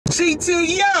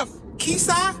GTF!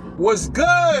 Kisa? What's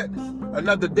good?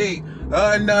 Another day,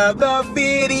 another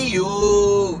video.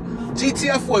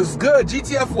 GTF was good.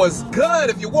 GTF was good.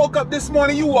 If you woke up this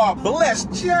morning, you are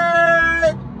blessed.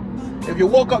 Check. If you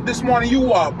woke up this morning,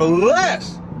 you are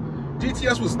blessed.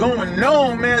 GTS was going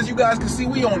on, man. As you guys can see,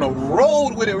 we on the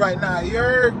road with it right now. You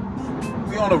heard?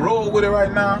 We on the road with it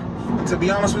right now. And to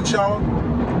be honest with y'all,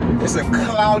 it's a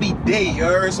cloudy day, you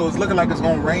heard? So it's looking like it's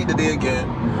gonna rain today again.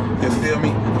 You feel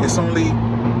me? It's only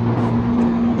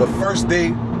the first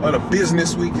day of the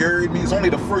business week, you heard me? It's only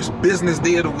the first business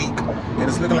day of the week. And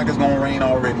it's looking like it's gonna rain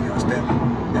already, you understand me?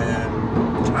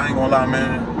 And I ain't gonna lie,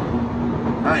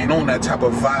 man. I ain't on that type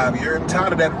of vibe, you heard? I'm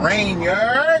tired of that rain, you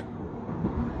heard?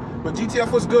 But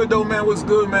GTF was good though, man. What's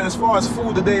good, man? As far as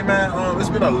food today, man, it's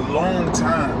been a long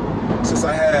time since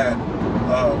I had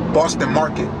Boston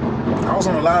Market. I was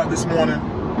on a live this morning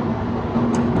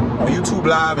on YouTube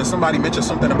Live, and somebody mentioned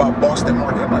something about Boston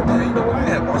Market. I'm like, man, you know what? I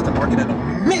had Boston Market in a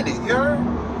minute, you heard?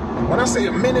 When I say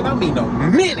a minute, I mean a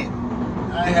minute.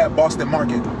 I ain't had Boston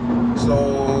Market.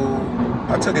 So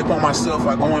I took it upon myself.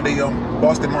 I go on the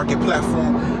Boston Market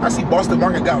platform. I see Boston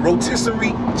Market got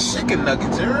rotisserie chicken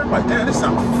nuggets, you heard? I'm like, damn, this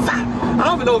sounds fat. I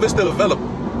don't even know if it's still available.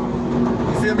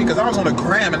 You feel me? Because I was on the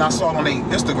gram and I saw it on their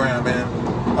Instagram, man.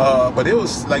 But it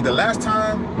was like the last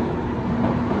time,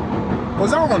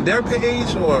 was I on their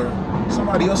page or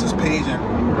somebody else's page,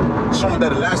 and showing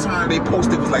that the last time they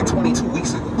posted was like 22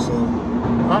 weeks ago. So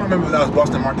I don't remember if that was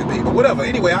Boston Market Day, but whatever.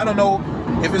 Anyway, I don't know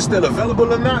if it's still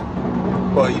available or not.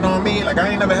 But you know what I mean? Like, I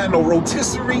ain't never had no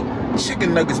rotisserie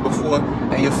chicken nuggets before.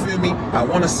 And you feel me? I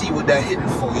want to see what that hitting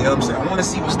for. You know what I'm saying? I want to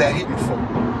see what's that hitting for.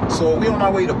 So we on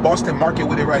our way to Boston Market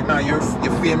with it right now. You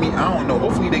feel me? I don't know.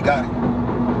 Hopefully they got it.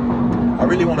 I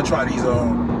really want to try these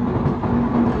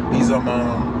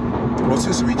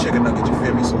rotisserie chicken nuggets. You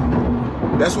feel me? So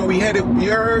that's where we headed.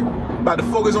 You heard? About to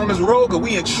focus on this road because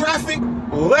we in traffic.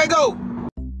 Let go.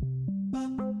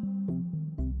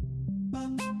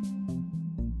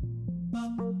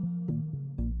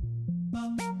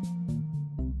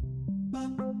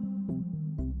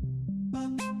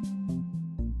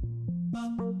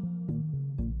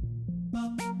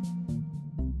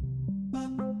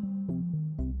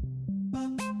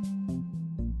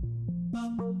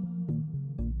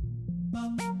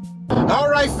 All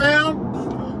right,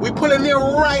 fam, we pulling in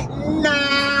right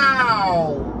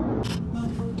now.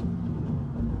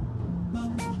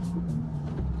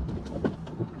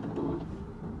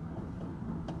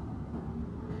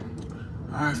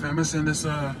 All right, fam, it's in this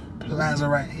plaza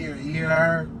right here.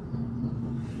 Here.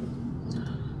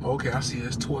 Okay, I see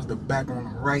this towards the back on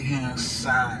the right-hand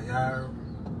side, y'all.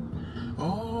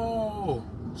 Oh,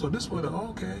 so this where the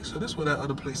so this where that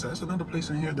other place is. That's another place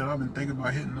in here that I've been thinking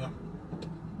about hitting up.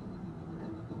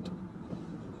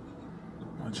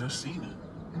 Just seen it.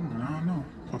 I don't know.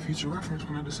 For future reference,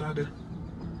 whenever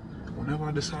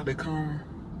I decide to come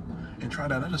and try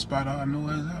that other spot out, I know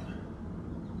where it's at.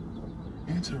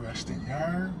 Interesting,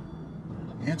 y'all.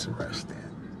 Interesting.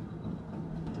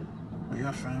 But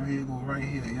yeah, fam, here you go right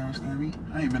here. You understand me?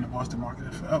 I ain't been to Boston Market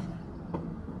in forever.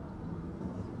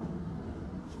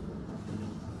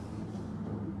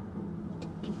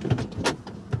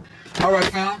 All right,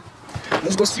 fam.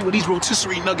 Let's go see what these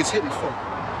rotisserie nuggets hitting for.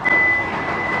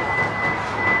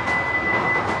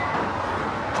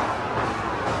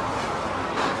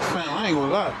 I ain't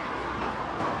gonna lie.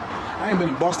 I ain't been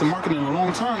to Boston Market in a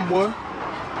long time, boy.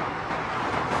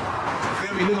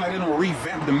 Feel me? Look like they don't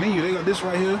revamp the menu. They got this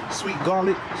right here, sweet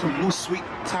garlic, some loose sweet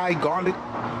Thai garlic.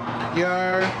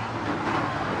 Yeah.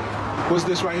 What's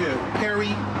this right here?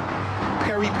 Peri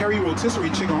rotisserie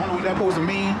chicken. I don't know what that supposed to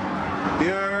mean.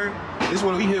 Yeah. This is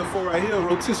what we here for right here,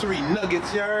 rotisserie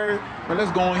nuggets. Yeah. But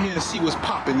let's go in here and see what's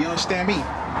popping. You understand me?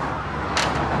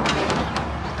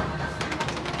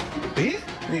 Yeah.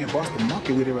 We in Boston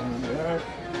Market with it right now.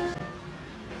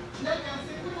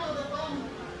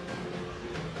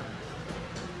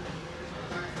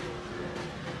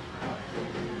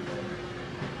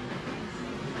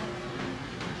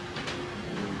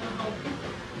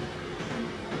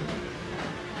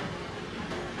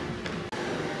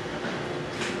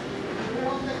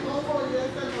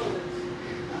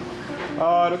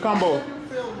 The combo.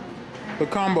 The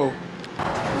combo.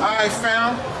 Alright,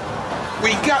 fam.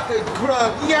 We got the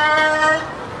grub, yeah.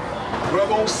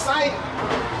 Grub on sight.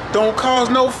 Don't cause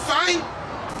no fight.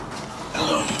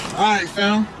 Alright,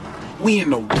 fam. We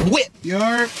in the whip, you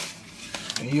heard?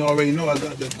 And you already know I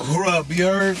got the grub, you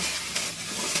heard?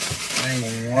 I ain't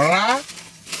gonna lie.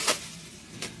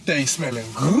 Thing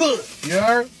smelling good, you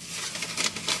heard?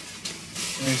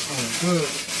 Thing smelling good.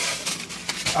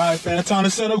 Alright, fam, time to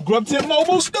set up Grubtent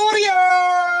Mobile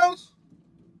Studios.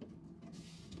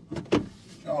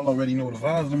 Y'all already know the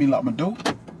vibes. Let me lock my door.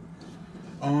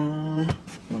 My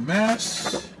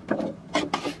mask.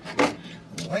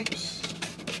 Wipes.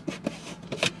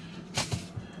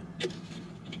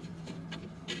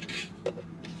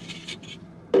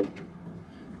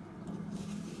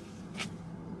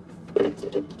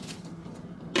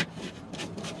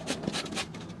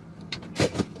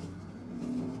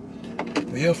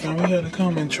 But yeah, fam, we had to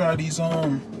come and try these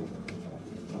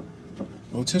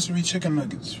rotisserie chicken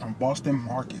nuggets from Boston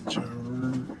Market.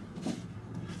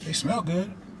 They smell good.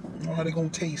 I don't know how they gonna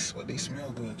taste, but they smell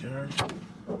good, you heard?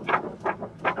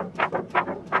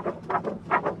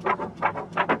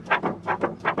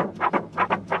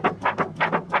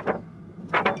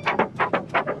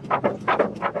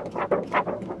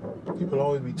 People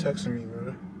always be texting me,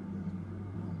 bro.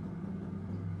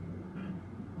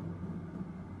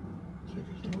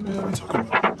 What the hell are they talking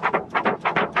about?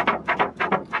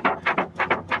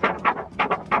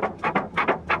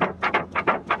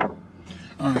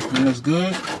 Alright, man, that's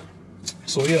good.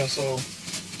 So yeah, so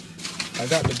I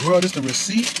got the grub, this the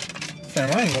receipt.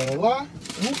 Fam, I ain't gonna lie.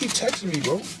 Don't keep texting me,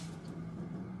 bro.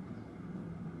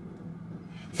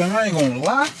 Fam, I ain't gonna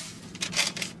lie.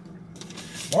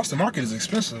 Boston Market is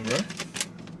expensive, bro.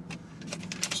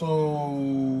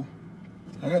 So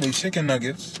I got these chicken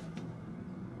nuggets.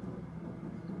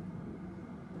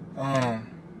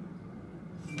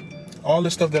 All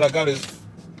the stuff that I got is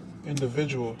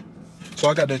individual. So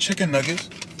I got the chicken nuggets.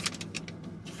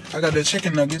 The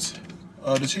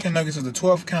chicken nuggets is the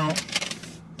 12 count.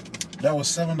 That was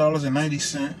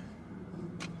 $7.90.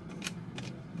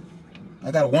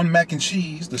 I got one mac and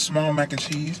cheese, the small mac and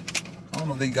cheese. I don't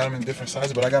know if they got them in different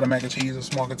sizes, but I got a mac and cheese, a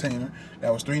small container.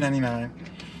 That was $3.99.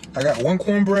 I got one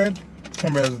cornbread.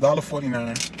 Cornbread is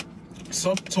 $1.49.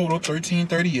 Subtotal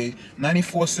 $13.38.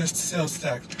 94 cents sales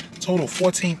tax. Total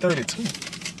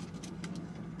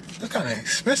 $14.32. That's kind of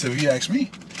expensive, if you ask me.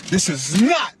 This is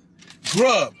not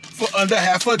grub for under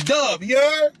half a dub,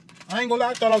 yeah? I ain't gonna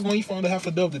lie, I thought I was gonna eat for under half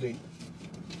a dub today.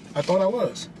 I thought I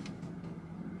was.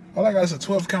 All I got is a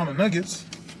 12 count of nuggets,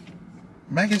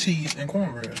 mac and cheese, and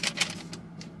cornbread.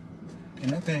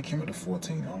 And that thing came up to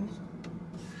 $14.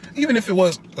 Even if it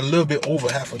was a little bit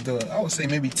over half a dub, I would say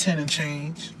maybe 10 and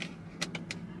change.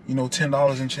 You know,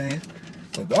 $10 and change.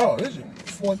 But dog, this is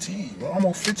 14, bro,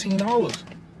 almost $15.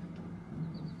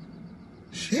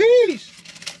 Sheesh.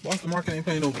 Boston Market ain't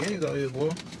playing no games out here, boy.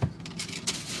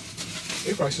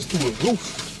 They prices through the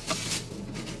roof.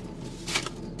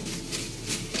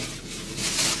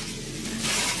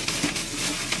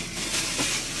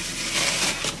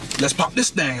 Let's pop this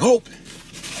thing open.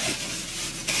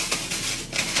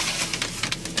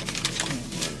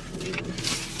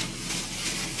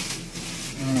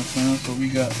 So we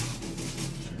got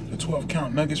the 12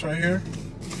 count nuggets right here.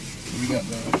 We got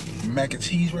the mac and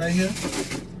cheese right here.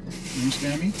 You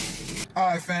understand me?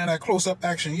 Alright, fam, that close up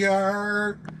action, you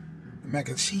heard? Mac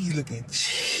and cheese looking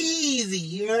cheesy,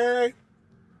 you heard?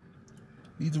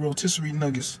 These are rotisserie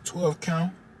nuggets, 12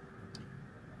 count.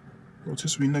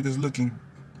 Rotisserie nuggets looking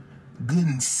good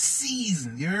and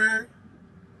seasoned, you heard?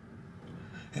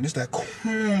 And it's that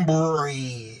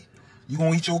cornbread. You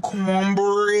gonna eat your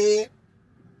cornbread?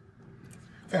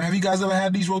 Fam, have you guys ever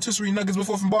had these rotisserie nuggets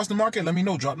before from Boston Market? Let me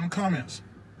know, drop them in the comments.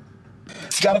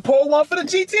 Gotta pull one for the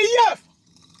GTF.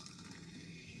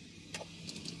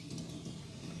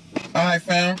 Alright,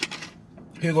 fam.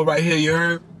 Here go right here, you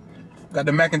heard? Got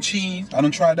the mac and cheese. I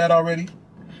done tried that already.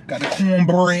 Got the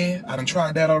cornbread. I done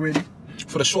tried that already.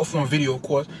 For the short form video, of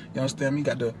course. You understand me?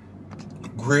 Got the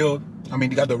grilled. You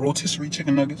got the rotisserie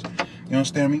chicken nuggets. You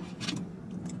understand me?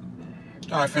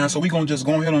 Alright, fam. So we gonna just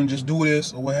go ahead and just do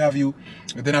this or what have you.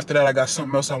 And then after that, I got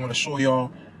something else I want to show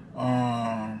y'all.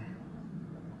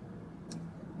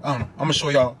 I don't know. I'm gonna show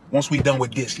y'all once we done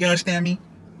with this. You understand me?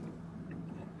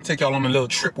 Take y'all on a little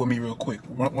trip with me real quick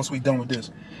once we done with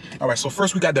this. All right, so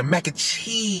first we got the mac and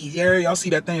cheese. Yeah, y'all see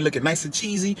that thing looking nice and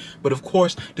cheesy, but of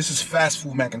course this is fast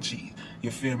food mac and cheese. You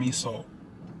feel me? So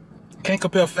can't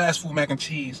compare fast food mac and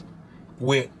cheese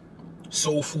with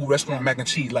soul food restaurant mac and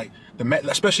cheese. Like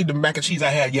especially the mac and cheese I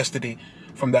had yesterday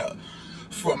from the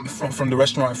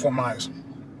restaurant in Fort Myers.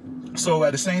 So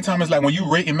at the same time, it's like when you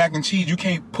rating mac and cheese, you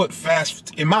can't put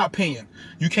in my opinion,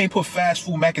 you can't put fast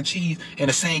food mac and cheese in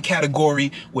the same category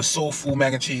with soul food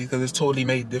mac and cheese because it's totally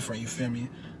made different, you feel me?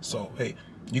 So, hey,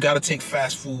 you got to take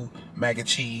fast food mac and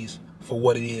cheese for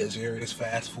what it is, here. It's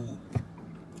fast food.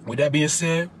 With that being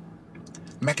said,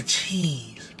 mac and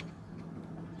cheese.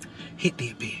 Hit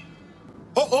that bit.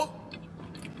 Oh.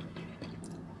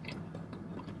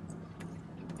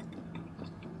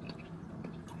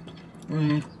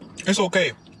 It's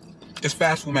okay. It's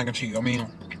fast food mac and cheese. I mean,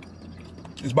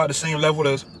 It's about the same level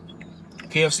as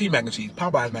KFC mac and cheese,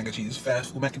 Popeye's mac and cheese. It's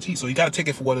fast food mac and cheese. So you got to take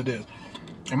it for what it is.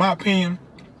 In my opinion,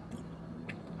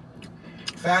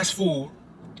 fast food,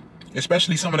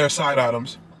 especially some of their side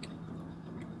items,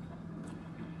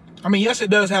 I mean, yes, it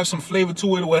does have some flavor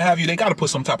to it or what have you. They got to put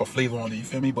some type of flavor on it, you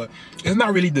feel me? But it's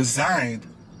not really designed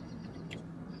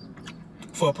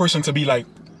for a person to be like,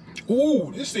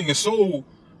 ooh, this thing is so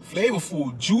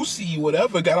flavorful, juicy,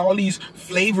 whatever. Got all these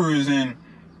flavors and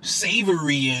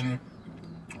savory and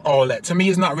all that. To me,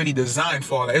 it's not really designed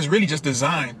for all that. It's really just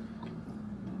designed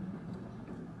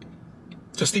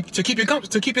to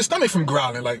keep your stomach from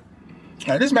growling. Like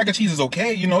this mac and cheese is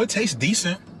okay, you know, it tastes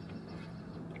decent,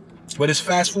 but it's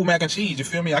fast food mac and cheese. You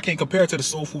feel me? I can't compare it to the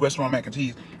soul food restaurant mac and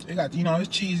cheese. They got, you know, it's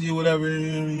cheesy or whatever.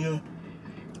 Yeah.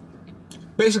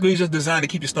 Basically, it's just designed to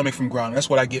keep your stomach from growling. That's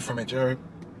what I get from it, Jared.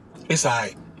 It's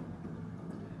alright.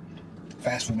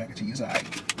 Fast food mac and cheese is alright.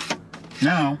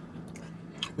 Now,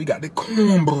 we got the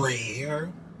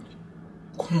cornbread.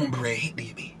 Cornbread,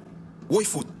 baby. Wait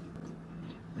for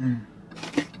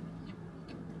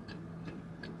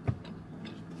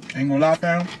Ain't gonna lie,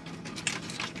 fam.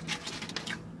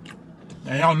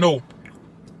 And y'all know.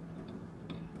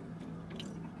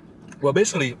 Well,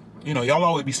 basically, you know, y'all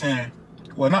always be saying,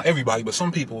 well, not everybody, but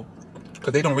some people,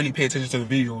 because they don't really pay attention to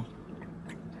the videos.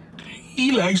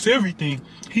 He likes everything.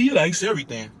 He likes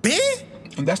everything.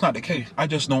 And that's not the case. I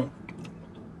just don't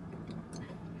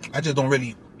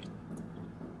really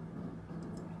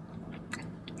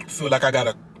feel like I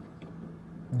gotta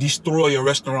destroy a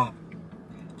restaurant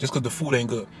just because the food ain't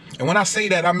good. And when I say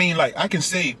that, I mean, like, I can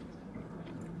say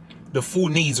the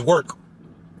food needs work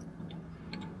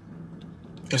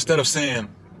instead of saying,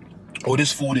 oh,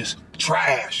 this food is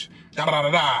trash. Da da da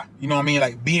da. You know what I mean?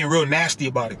 Like being real nasty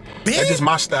about it. That's just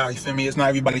my style, you feel me? It's not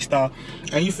everybody's style.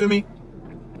 And you feel me?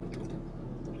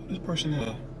 This person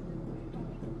is.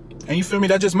 And you feel me?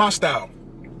 That's just my style.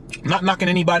 I'm not knocking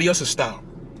anybody else's style.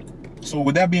 So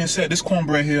with that being said, this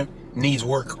cornbread here needs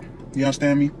work. You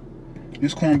understand me?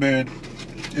 This cornbread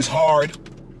is hard.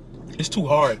 It's too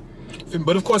hard.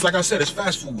 But of course, like I said, it's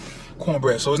fast food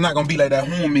cornbread. So it's not gonna be like that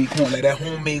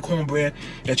homemade cornbread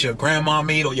that your grandma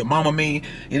made or your mama made.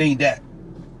 It ain't that.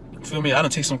 Feel me? I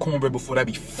done take some cornbread before that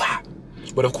be fat.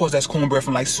 But of course, that's cornbread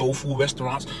from like soul food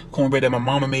restaurants, cornbread that my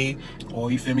mama made,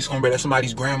 or you feel me, cornbread that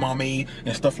somebody's grandma made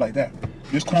and stuff like that.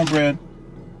 This cornbread,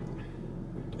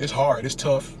 it's hard, it's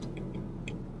tough.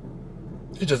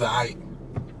 It's just alright.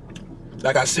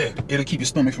 Like I said, it'll keep your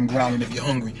stomach from growling if you're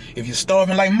hungry. If you're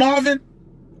starving like Marvin,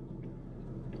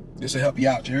 this will help you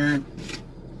out, you heard?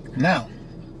 Now,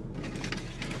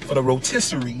 for the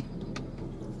rotisserie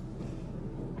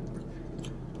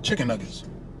chicken nuggets.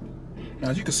 Now,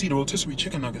 as you can see, the rotisserie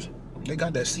chicken nuggets, they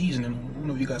got that seasoning. I don't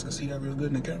know if you guys can see that real good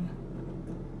in the camera.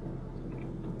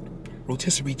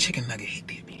 Rotisserie chicken nugget, hit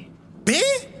that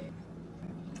bitch.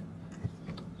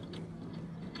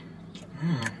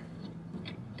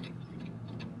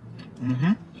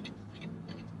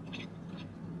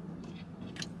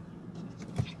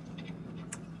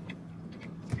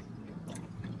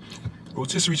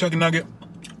 Rotisserie chicken nugget.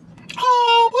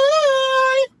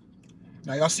 Oh boy!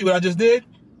 Now y'all see what I just did?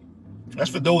 That's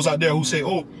for those out there who say,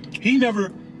 oh,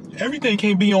 everything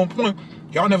can't be on point.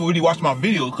 Y'all never really watched my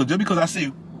video, because just because I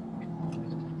say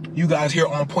you guys here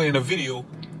on point in the video,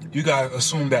 you guys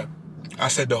assume that I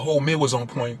said the whole meal was on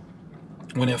point.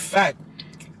 When in fact,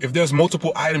 if there's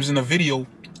multiple items in the video,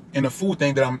 in the food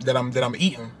thing that I'm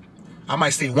eating, I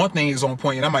might say one thing is on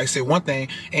point, and I might say one thing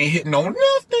ain't hitting on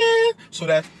nothing. So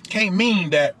that can't mean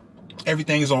that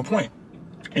everything is on point.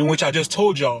 In which I just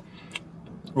told y'all,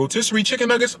 rotisserie chicken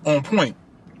nuggets on point.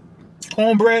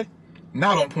 Cornbread,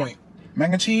 not on point.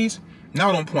 Mac and cheese,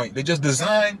 not on point. They just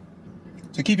designed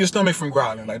to keep your stomach from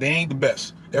growling. Like, they ain't the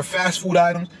best. They're fast food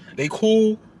items. They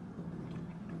cool.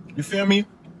 You feel me?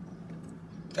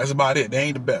 That's about it. They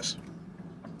ain't the best.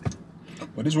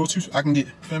 But this rotisserie, I can get,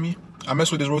 feel me? I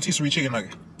mess with this rotisserie chicken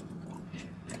nugget.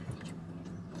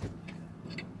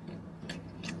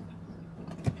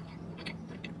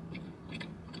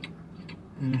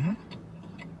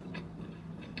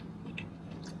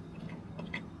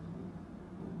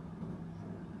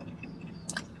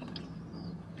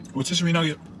 Rotisserie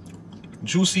nugget,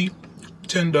 juicy,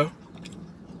 tender,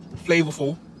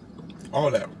 flavorful,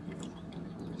 all that.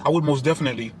 I would most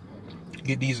definitely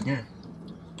get these again.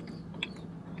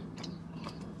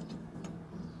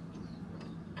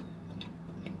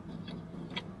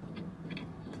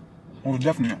 Most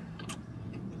definitely.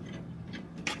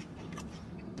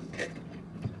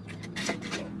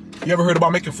 You ever heard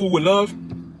about making food with love?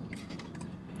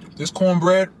 This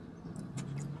cornbread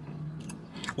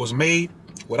was made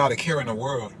without a care in the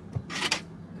world.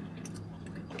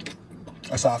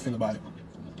 That's how I feel about it.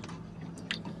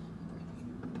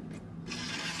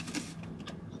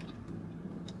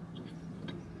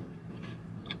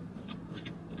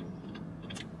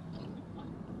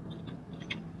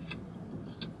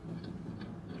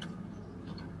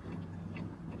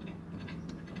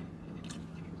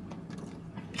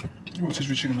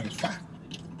 Rotisserie chicken nuggets fat.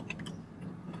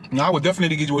 Now I would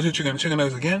definitely get you rotisserie chicken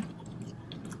nuggets again.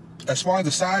 As far as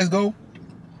the size go,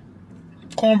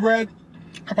 cornbread,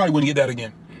 I probably wouldn't get that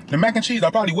again. The mac and cheese, I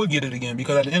probably would get it again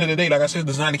because at the end of the day, like I said, it's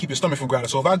designed to keep your stomach from growling.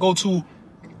 So if I go to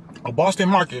a Boston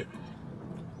market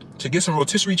to get some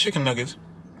rotisserie chicken nuggets,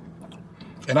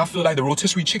 and I feel like the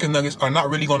rotisserie chicken nuggets are not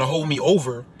really going to hold me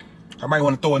over, I might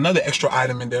want to throw another extra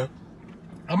item in there.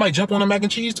 I might jump on the mac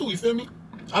and cheese too, you feel me?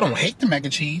 I don't hate the mac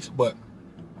and cheese, but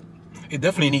it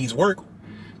definitely needs work.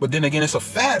 But then again, it's a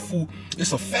fast food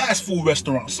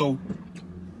restaurant. So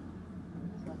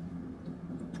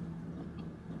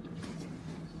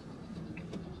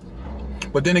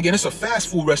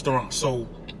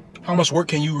how much work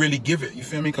can you really give it? You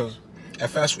feel me? Because at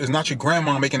fast food, it's not your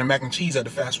grandma making the mac and cheese at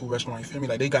the fast food restaurant. You feel me?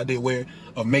 Like they got their way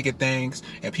of making things,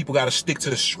 and people got to stick to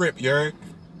the script. You heard?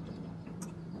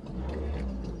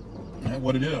 That's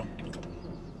what it is.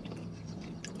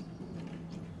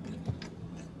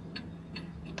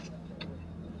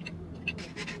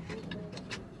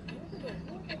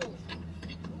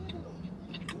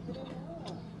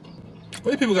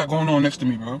 What do people got going on next to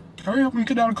me, bro? Hurry up and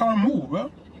get out of the car and move,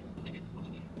 bro.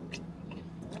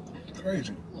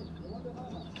 Crazy.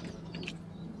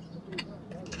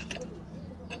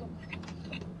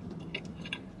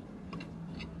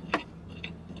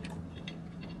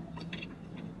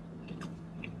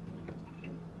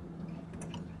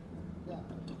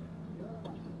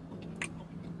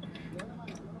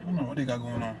 I don't know what they got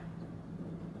going on.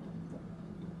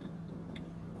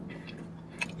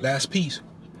 Last piece.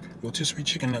 Rotisserie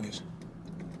chicken nuggets.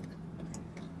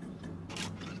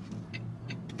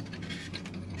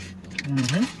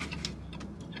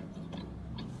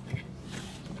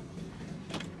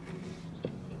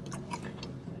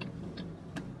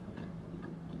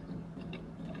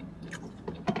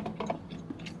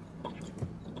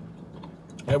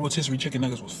 That rotisserie chicken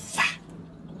nuggets was fat.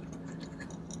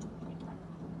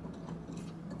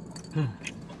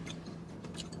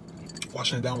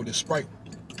 Washing it down with this Sprite.